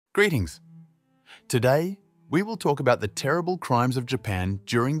Greetings! Today, we will talk about the terrible crimes of Japan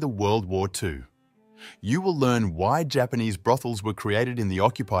during the World War II. You will learn why Japanese brothels were created in the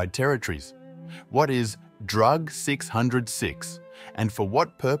occupied territories, what is Drug 606, and for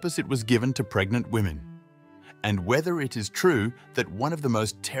what purpose it was given to pregnant women, and whether it is true that one of the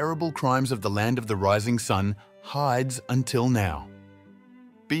most terrible crimes of the land of the rising sun hides until now.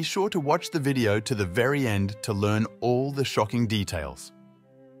 Be sure to watch the video to the very end to learn all the shocking details.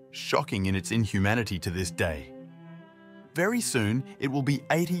 Shocking in its inhumanity to this day. Very soon, it will be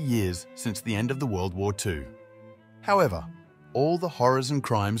 80 years since the end of the World War II. However, all the horrors and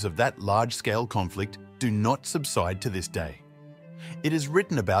crimes of that large-scale conflict do not subside to this day. It is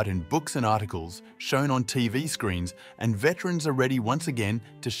written about in books and articles, shown on TV screens, and veterans are ready once again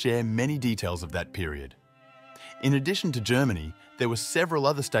to share many details of that period. In addition to Germany, there were several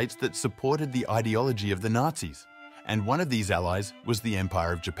other states that supported the ideology of the Nazis, and one of these allies was the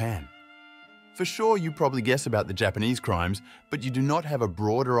Empire of Japan. For sure, you probably guess about the Japanese crimes, but you do not have a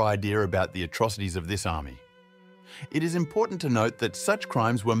broader idea about the atrocities of this army. It is important to note that such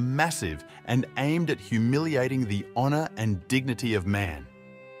crimes were massive and aimed at humiliating the honor and dignity of man.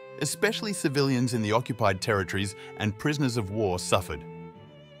 Especially civilians in the occupied territories and prisoners of war suffered.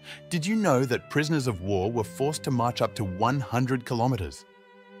 Did you know that prisoners of war were forced to march up to 100 kilometers?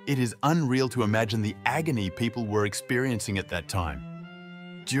 It is unreal to imagine the agony people were experiencing at that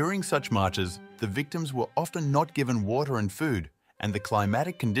time. During such marches, the victims were often not given water and food, and the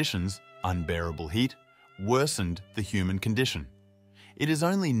climatic conditions, unbearable heat, worsened the human condition. It is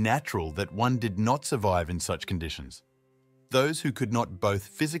only natural that one did not survive in such conditions. Those who could not both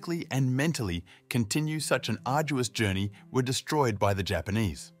physically and mentally continue such an arduous journey were destroyed by the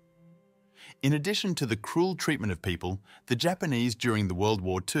Japanese. In addition to the cruel treatment of people, the Japanese during the World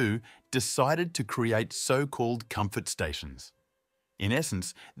War II decided to create so-called comfort stations. In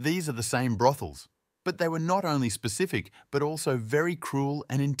essence, these are the same brothels, but they were not only specific but also very cruel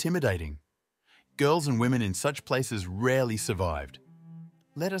and intimidating. Girls and women in such places rarely survived.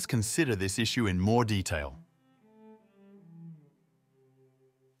 Let us consider this issue in more detail.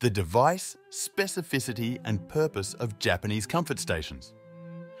 The device, specificity, and purpose of Japanese comfort stations.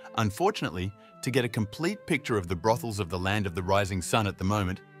 Unfortunately, to get a complete picture of the brothels of the land of the rising sun at the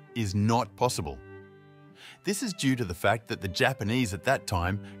moment is not possible. This is due to the fact that the Japanese at that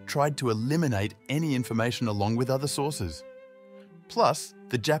time tried to eliminate any information along with other sources. Plus,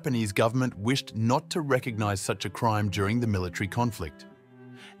 the Japanese government wished not to recognize such a crime during the military conflict.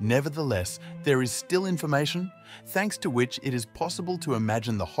 Nevertheless, there is still information, thanks to which it is possible to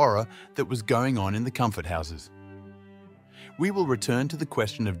imagine the horror that was going on in the comfort houses. We will return to the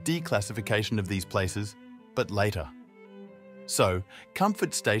question of declassification of these places, but later. So,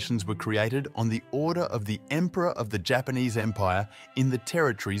 comfort stations were created on the order of the Emperor of the Japanese Empire in the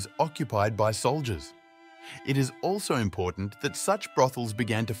territories occupied by soldiers. It is also important that such brothels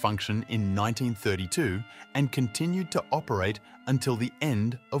began to function in 1932 and continued to operate until the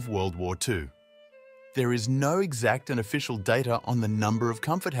end of World War II. There is no exact and official data on the number of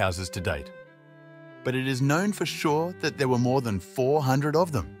comfort houses to date, but it is known for sure that there were more than 400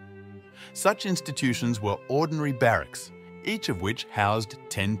 of them. Such institutions were ordinary barracks, each of which housed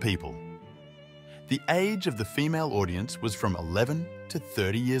 10 people. The age of the female audience was from 11 to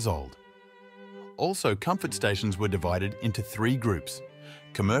 30 years old. Also, comfort stations were divided into 3 groups: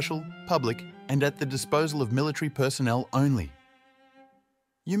 commercial, public, and at the disposal of military personnel only.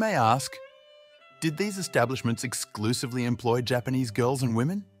 You may ask, did these establishments exclusively employ Japanese girls and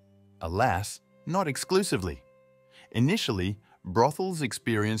women? Alas, not exclusively. Initially, brothels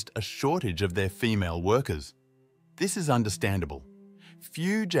experienced a shortage of their female workers. This is understandable.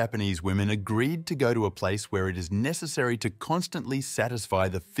 Few Japanese women agreed to go to a place where it is necessary to constantly satisfy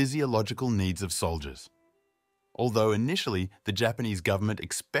the physiological needs of soldiers. Although initially the Japanese government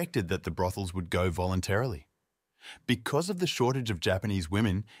expected that the brothels would go voluntarily. Because of the shortage of Japanese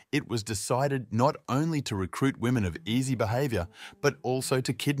women, it was decided not only to recruit women of easy behavior, but also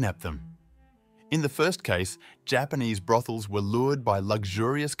to kidnap them. In the first case, Japanese brothels were lured by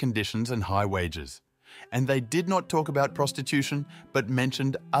luxurious conditions and high wages. And they did not talk about prostitution, but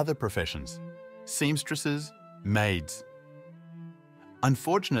mentioned other professions: seamstresses, maids.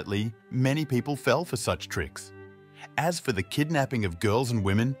 Unfortunately, many people fell for such tricks. As for the kidnapping of girls and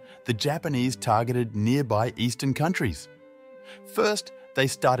women, the Japanese targeted nearby Eastern countries. First, they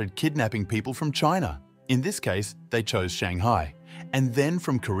started kidnapping people from China. In this case, they chose Shanghai, and then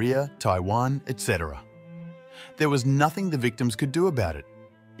from Korea, Taiwan, etc. There was nothing the victims could do about it.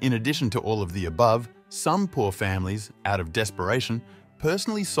 In addition to all of the above, some poor families, out of desperation,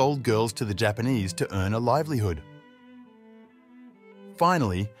 personally sold girls to the Japanese to earn a livelihood.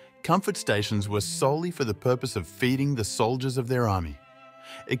 Finally, comfort stations were solely for the purpose of feeding the soldiers of their army.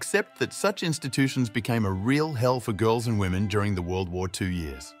 Except that such institutions became a real hell for girls and women during the World War II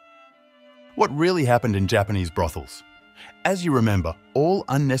years. What really happened in Japanese brothels? As you remember, all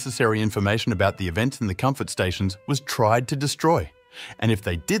unnecessary information about the events in the comfort stations was tried to destroy. And if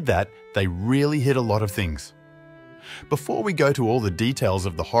they did that, they really hid a lot of things. Before we go to all the details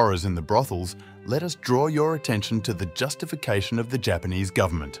of the horrors in the brothels, let us draw your attention to the justification of the Japanese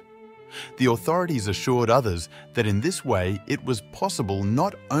government. The authorities assured others that in this way it was possible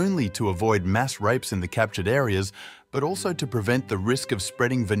not only to avoid mass rapes in the captured areas, but also to prevent the risk of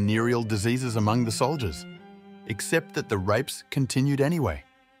spreading venereal diseases among the soldiers. Except that the rapes continued anyway.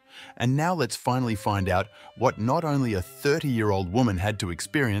 And now let's finally find out what not only a 30-year-old woman had to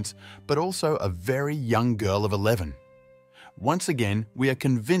experience, but also a very young girl of 11. Once again, we are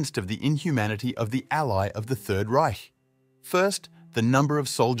convinced of the inhumanity of the ally of the Third Reich. First, the number of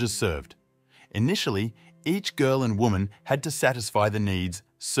soldiers served. Initially, each girl and woman had to satisfy the needs,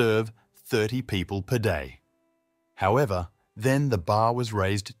 serve 30 people per day. However, then the bar was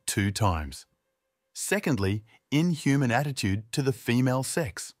raised 2 times. Secondly, inhuman attitude to the female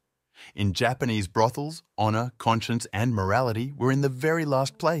sex. In Japanese brothels, honor, conscience, and morality were in the very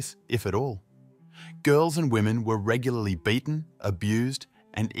last place, if at all. Girls and women were regularly beaten, abused,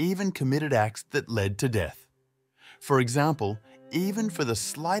 and even committed acts that led to death. For example, even for the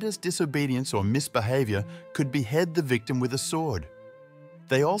slightest disobedience or misbehavior could behead the victim with a sword.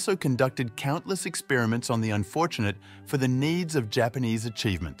 They also conducted countless experiments on the unfortunate for the needs of Japanese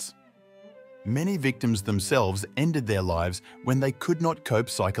achievements. Many victims themselves ended their lives when they could not cope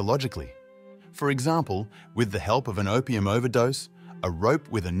psychologically. For example, with the help of an opium overdose, a rope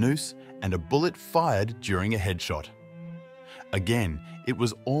with a noose, and a bullet fired during a headshot. Again, it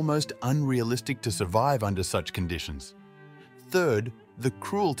was almost unrealistic to survive under such conditions. Third, the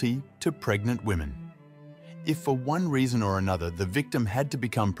cruelty to pregnant women. If for one reason or another the victim had to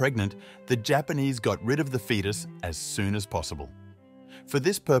become pregnant, the Japanese got rid of the fetus as soon as possible. For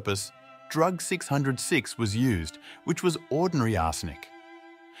this purpose, drug 606 was used, which was ordinary arsenic.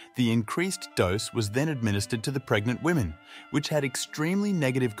 The increased dose was then administered to the pregnant women, which had extremely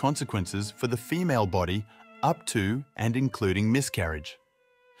negative consequences for the female body up to and including miscarriage.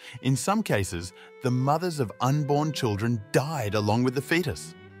 In some cases, the mothers of unborn children died along with the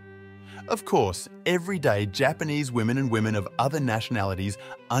fetus. Of course, every day Japanese women and women of other nationalities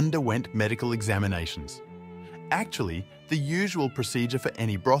underwent medical examinations. Actually, the usual procedure for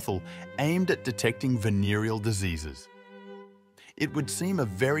any brothel aimed at detecting venereal diseases. It would seem a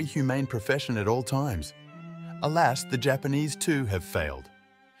very humane profession at all times. Alas, the Japanese too have failed.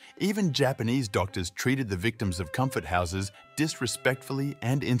 Even Japanese doctors treated the victims of comfort houses disrespectfully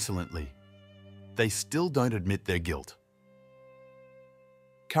and insolently. They still don't admit their guilt.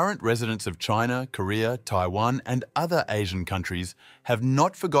 Current residents of China, Korea, Taiwan, and other Asian countries have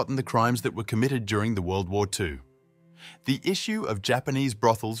not forgotten the crimes that were committed during the World War II. The issue of Japanese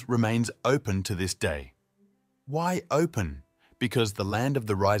brothels remains open to this day. Why open? Because the land of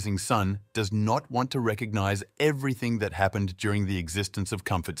the rising sun does not want to recognize everything that happened during the existence of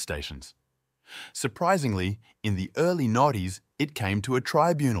comfort stations. Surprisingly, in the early noughties, it came to a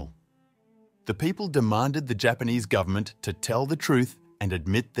tribunal. The people demanded the Japanese government to tell the truth and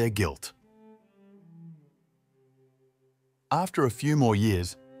admit their guilt. After a few more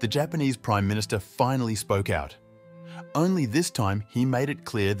years, the Japanese Prime Minister finally spoke out. Only this time he made it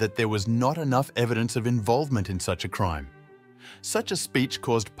clear that there was not enough evidence of involvement in such a crime. Such a speech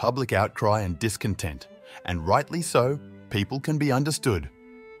caused public outcry and discontent, and rightly so, people can be understood.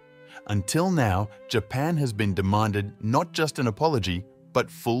 Until now, Japan has been demanded not just an apology, but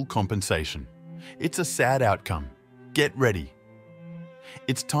full compensation. It's a sad outcome. Get ready.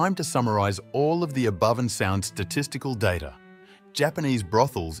 It's time to summarize all of the above and sound statistical data. Japanese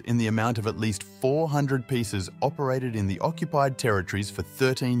brothels in the amount of at least 400 pieces operated in the occupied territories for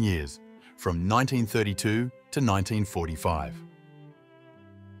 13 years, from 1932 to 1945.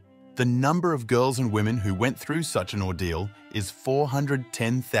 The number of girls and women who went through such an ordeal is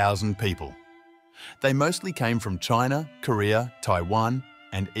 410,000 people. They mostly came from China, Korea, Taiwan,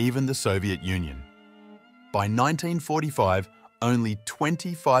 and even the Soviet Union. By 1945, only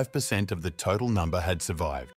 25% of the total number had survived.